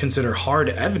consider hard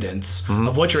evidence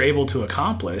of what you're able to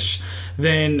accomplish,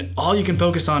 then all you can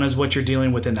focus on is what you're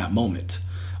dealing with in that moment.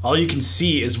 All you can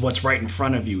see is what's right in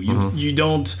front of you. You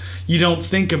don't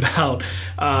think about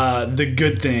the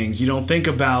good things. You don't think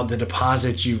about the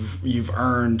deposits you've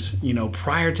earned.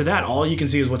 Prior to that, all you can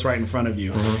see is what's right in front of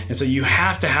you. And so you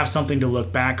have to have something to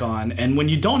look back on. And when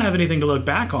you don't have anything to look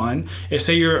back on, if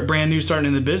say you're brand new starting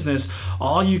in the business,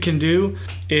 all you can do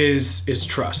is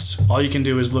trust. All you can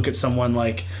do is look at someone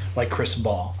like Chris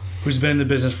Ball, who's been in the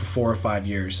business for 4 or 5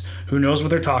 years, who knows what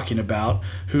they're talking about,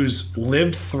 who's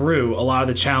lived through a lot of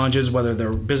the challenges, whether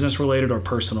they're business related or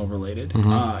personal related.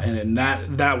 And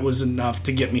that was enough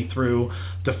to get me through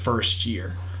the first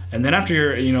year. And then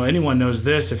after anyone knows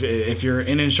this, if you're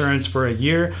in insurance for a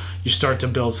year, you start to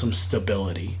build some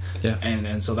stability. Yeah.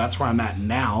 And so that's where I'm at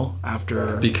now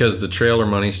after. Because the trailer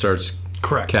money starts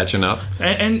catching up.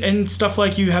 And stuff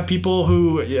like you have people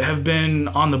who have been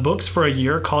on the books for a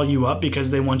year call you up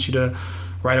because they want you to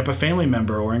write up a family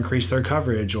member or increase their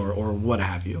coverage or what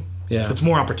have you. Yeah. It's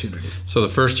more opportunity. So the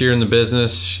first year in the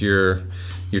business, you're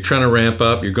trying to ramp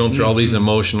up. You're going through all these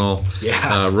emotional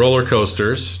roller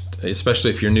coasters, especially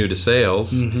if you're new to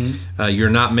sales. You're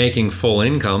not making full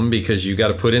income because you got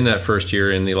to put in that first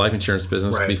year in the life insurance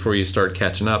business before you start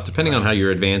catching up, depending on how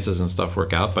your advances and stuff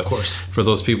work out. But of course, for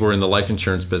those people who are in the life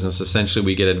insurance business, essentially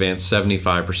we get advanced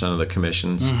 75% of the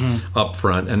commissions up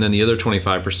front, and then the other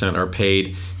 25% are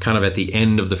paid kind of at the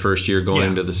end of the first year going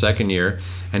into the second year,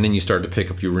 and then you start to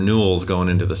pick up your renewals going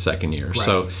into the second year.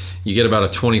 So you get about a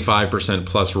 25%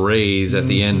 plus raise at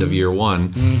the end of year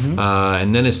one,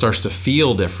 and then it starts to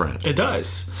feel different. It does.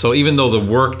 So even though the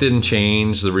work didn't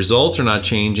change, the results are not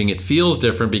changing, it feels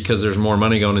different because there's more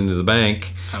money going into the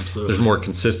bank. Absolutely. There's more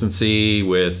consistency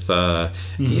with,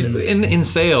 in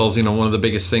sales, one of the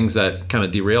biggest things that kind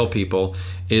of derail people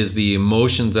is the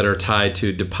emotions that are tied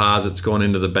to deposits going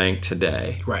into the bank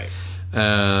today. Right.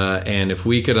 And if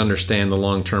we could understand the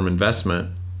long-term investment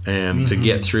and to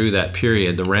get through that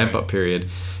period, the ramp-up period,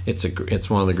 it's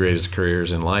one of the greatest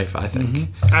careers in life, I think.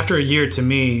 After a year, to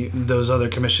me, those other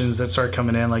commissions that start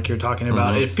coming in, like you're talking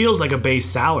about, it feels like a base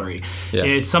salary. Yeah.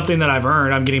 It's something that I've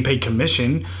earned. I'm getting paid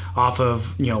commission off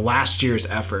of last year's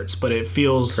efforts, but it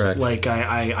feels like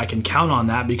I can count on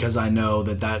that because I know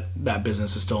that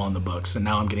business is still on the books, and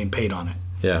now I'm getting paid on it.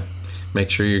 Yeah. Make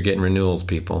sure you're getting renewals,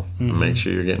 people. Make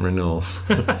sure you're getting renewals.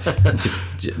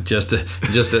 just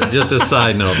a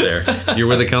side note there. You're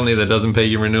with a company that doesn't pay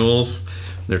you renewals,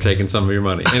 they're taking some of your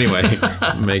money. Anyway,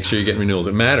 make sure you're getting renewals.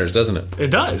 It matters, doesn't it?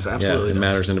 It does, absolutely. Yeah, it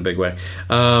matters in a big way.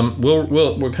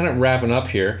 We're kind of wrapping up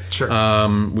here. Sure. I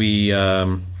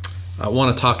want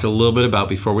to talk a little bit about,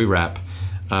 before we wrap,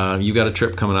 you got a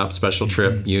trip coming up, special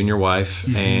trip, you and your wife,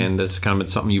 and it's kind of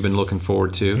something you've been looking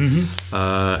forward to,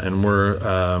 and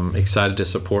we're excited to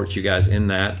support you guys in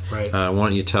that. Right. Why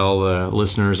don't you tell the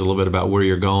listeners a little bit about where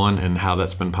you're going and how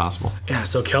that's been possible? Yeah,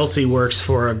 so Kelsey works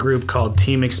for a group called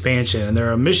Team Expansion, and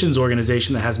they're a missions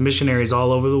organization that has missionaries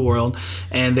all over the world,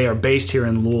 and they are based here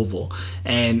in Louisville.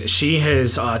 And she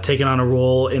has taken on a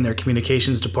role in their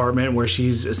communications department where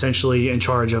she's essentially in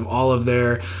charge of all of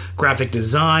their graphic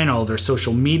design, all of their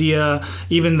social media,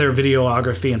 even their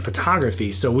videography and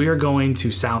photography. So we are going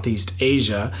to Southeast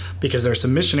Asia because there are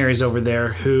some missionaries over there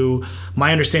who,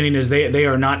 my understanding is they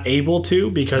are not able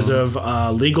to, because of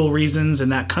legal reasons in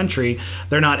that country,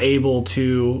 they're not able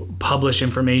to publish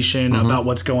information about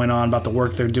what's going on, about the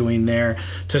work they're doing there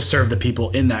to serve the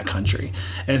people in that country.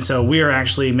 And so we are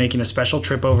actually making a special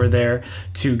trip over there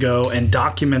to go and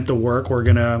document the work.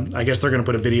 I guess they're gonna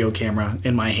put a video camera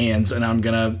in my hands, and I'm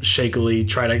gonna shakily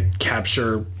try to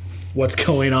capture what's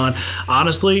going on.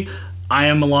 Honestly, I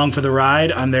am along for the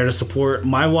ride. I'm there to support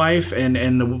my wife and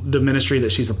the ministry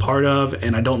that she's a part of,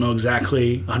 and I don't know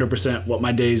exactly 100% what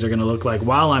my days are going to look like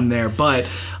while I'm there, but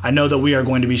I know that we are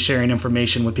going to be sharing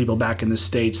information with people back in the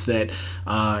States that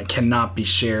cannot be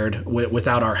shared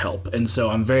without our help. And so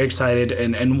I'm very excited,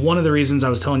 and one of the reasons I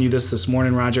was telling you this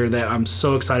morning, Roger, that I'm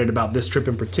so excited about this trip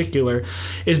in particular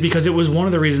is because it was one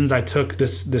of the reasons I took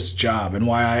this job and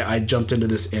why I jumped into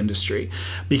this industry,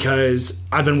 because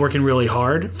I've been working really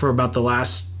hard for about the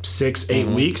last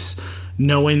 6-8 weeks,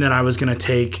 knowing that I was going to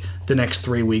take the next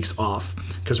 3 weeks off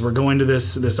because we're going to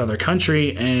this other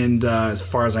country, and as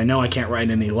far as I know, I can't write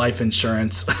any life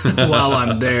insurance while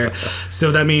I'm there.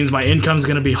 So that means my income's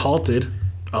going to be halted,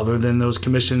 other than those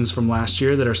commissions from last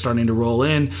year that are starting to roll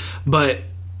in. But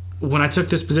when I took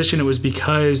this position, it was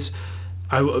because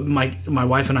my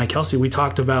wife and I, Kelsey, we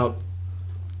talked about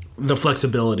the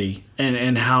flexibility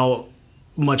and how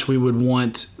much we would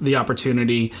want the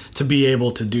opportunity to be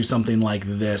able to do something like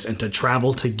this and to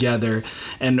travel together,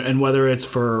 and whether it's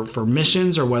for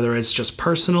missions or whether it's just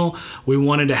personal, we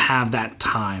wanted to have that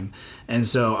time. And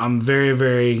so I'm very,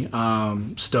 very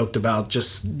stoked about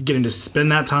just getting to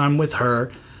spend that time with her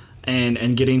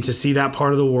and getting to see that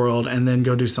part of the world, and then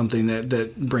go do something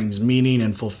that brings meaning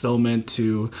and fulfillment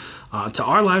to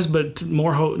our lives, but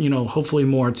more hopefully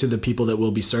more to the people that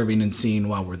we'll be serving and seeing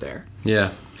while we're there.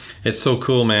 Yeah. It's so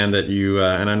cool, man, that you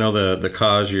and I know the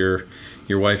cause your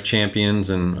wife champions,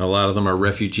 and a lot of them are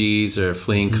refugees or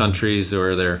fleeing countries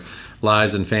where their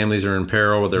lives and families are in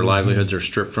peril, where their livelihoods are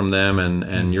stripped from them,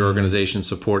 and your organization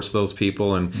supports those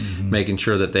people and making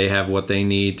sure that they have what they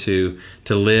need to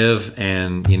live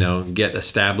and get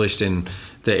established in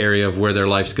the area of where their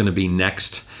life's going to be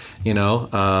next.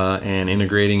 and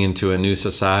integrating into a new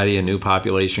society, a new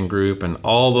population group, and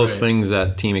all those things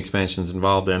that team expansion is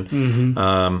involved in.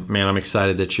 Man, I'm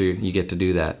excited that you get to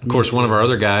do that. Of course, one of our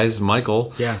other guys,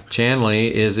 Michael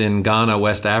Chanley, is in Ghana,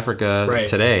 West Africa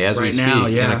today, as we speak,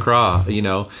 in Accra,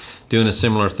 doing a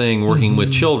similar thing, working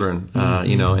with children,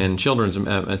 and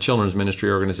children's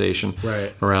ministry organization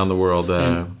around the world.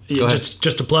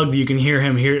 Just to plug, you can hear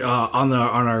him here on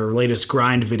our latest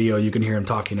Grind video. You can hear him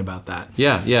talking about that.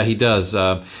 Yeah, he does.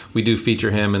 We do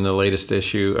feature him in the latest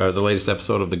issue, or the latest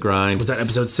episode of The Grind. Was that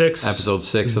episode 6? Episode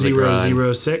 6 of The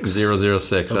Grind. 006?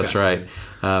 006, that's right.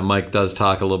 Mike does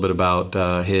talk a little bit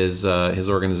about his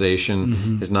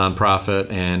organization, his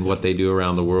nonprofit, and what they do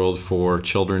around the world for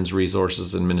children's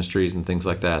resources and ministries and things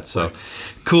like that. So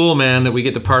cool, man, that we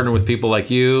get to partner with people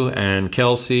like you and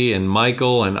Kelsey and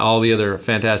Michael and all the other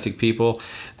fantastic people.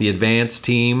 The Advanced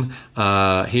team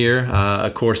here,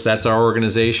 of course, that's our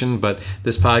organization, but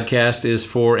this podcast is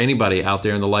for anybody out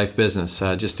there in the life business,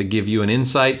 just to give you an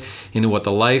insight into what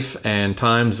the life and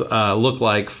times look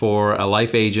like for a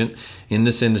life agent in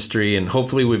this industry, and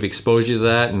hopefully we've exposed you to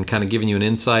that and kind of given you an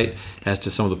insight as to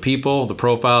some of the people, the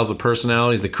profiles, the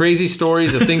personalities, the crazy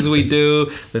stories, the things we do,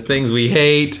 the things we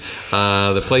hate,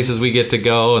 the places we get to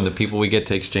go, and the people we get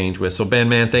to exchange with. So Ben,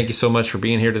 man, thank you so much for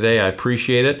being here today. I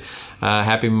appreciate it.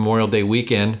 Happy Memorial Day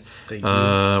weekend. Thank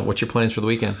you. What's your plans for the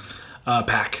weekend?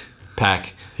 Pack.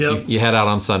 Yep. You head out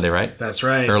on Sunday, right? That's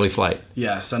right. Early flight.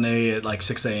 Yeah, Sunday at like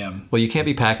 6 a.m. Well, you can't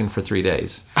be packing for 3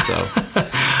 days, so.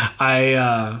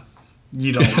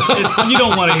 You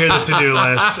don't want to hear the to-do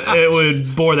list. It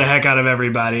would bore the heck out of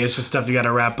everybody. It's just stuff you got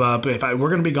to wrap up. We're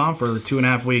going to be gone for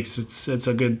 2.5 weeks. It's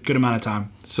a good amount of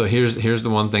time. So here's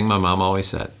the one thing my mom always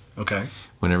said. Okay.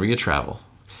 Whenever you travel,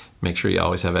 make sure you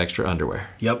always have extra underwear.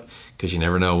 Yep. Because you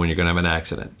never know when you're going to have an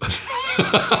accident.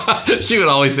 She would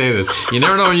always say this. You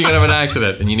never know when you're going to have an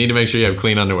accident, and you need to make sure you have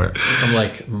clean underwear. I'm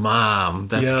like, Mom,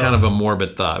 that's kind of a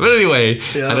morbid thought. But anyway,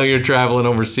 I know you're traveling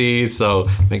overseas, so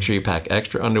make sure you pack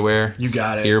extra underwear. You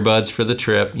got it. Earbuds for the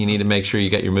trip. You need to make sure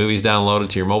you got your movies downloaded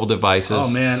to your mobile devices. Oh,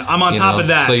 man. I'm on top of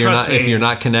that. So Trust me. If you're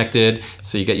not connected,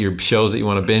 so you got your shows that you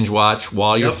want to binge watch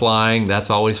while you're flying.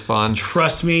 That's always fun.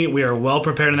 Trust me, we are well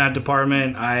prepared in that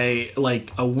department.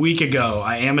 Like a week ago,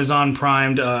 I Amazon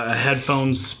Primed a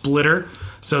headphone splitter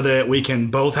so that we can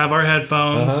both have our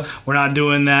headphones. We're not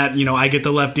doing that, I get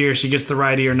the left ear, she gets the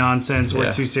right ear nonsense.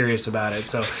 We're too serious about it.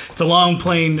 So it's a long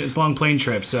plane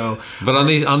trip. So, but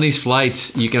on these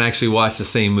flights, you can actually watch the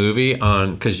same movie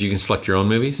because you can select your own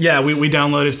movies. Yeah, we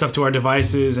downloaded stuff to our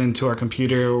devices and to our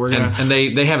computer. And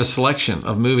they have a selection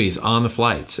of movies on the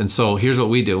flights. And so here's what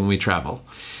we do when we travel.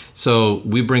 So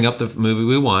we bring up the movie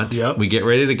we want. Yep. We get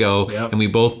ready to go, and we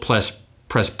both press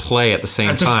play at the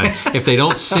same time. If they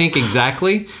don't sync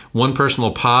exactly, one person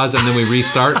will pause and then we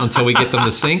restart until we get them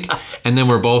to sync, and then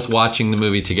we're both watching the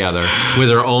movie together with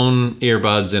our own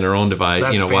earbuds and our own device,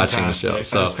 watching the show.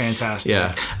 So that's fantastic.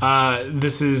 Yeah.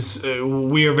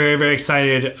 We are very, very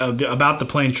excited about the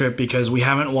plane trip because we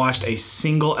haven't watched a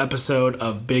single episode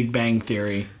of Big Bang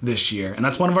Theory this year, and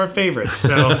that's one of our favorites.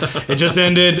 So it just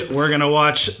ended. We're going to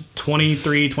watch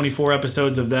 23, 24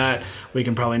 episodes of that. We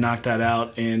can probably knock that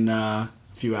out in a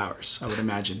few hours, I would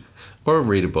imagine. Or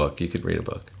read a book. You could read a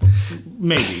book.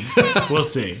 Maybe. We'll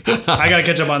see. I got to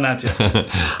catch up on that too.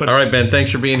 But all right, Ben.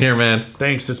 Thanks for being here, man.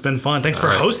 Thanks. It's been fun. Thanks for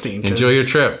hosting. Enjoy your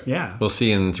trip. Yeah. We'll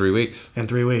see you in 3 weeks. In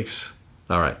 3 weeks.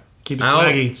 All right. Keep it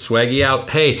swaggy. Swaggy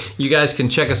out. Hey, you guys can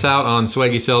check us out on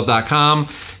swaggysales.com.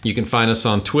 You can find us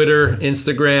on Twitter,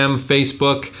 Instagram,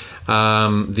 Facebook.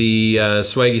 The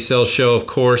Swaggy Sales Show, of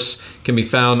course, can be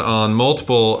found on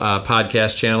multiple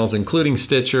podcast channels, including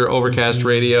Stitcher, Overcast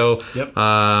Radio, of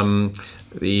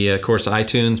course,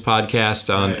 iTunes podcast,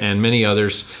 and many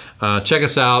others. Check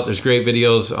us out. There's great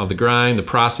videos of The Grind, The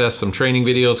Process, some training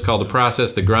videos called The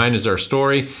Process. The Grind is our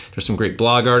story. There's some great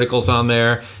blog articles on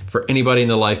there. For anybody in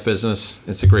the life business,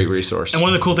 it's a great resource. And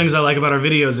one of the cool things I like about our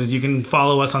videos is you can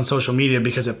follow us on social media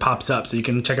because it pops up. So you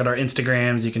can check out our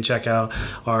Instagrams, you can check out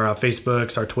our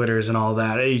Facebooks, our Twitters, and all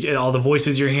that. All the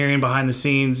voices you're hearing behind the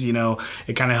scenes, it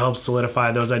kind of helps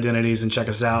solidify those identities. And check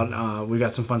us out. We've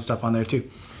got some fun stuff on there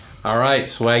too. All right,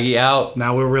 Swaggy out.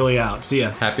 Now we're really out. See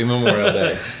ya. Happy Memorial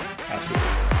Day. Absolutely.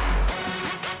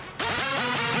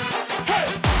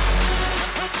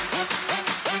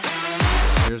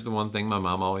 Here's the one thing my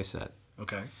mom always said.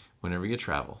 Okay. Whenever you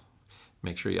travel,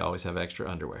 make sure you always have extra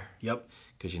underwear. Yep.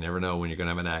 Because you never know when you're going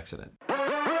to have an accident.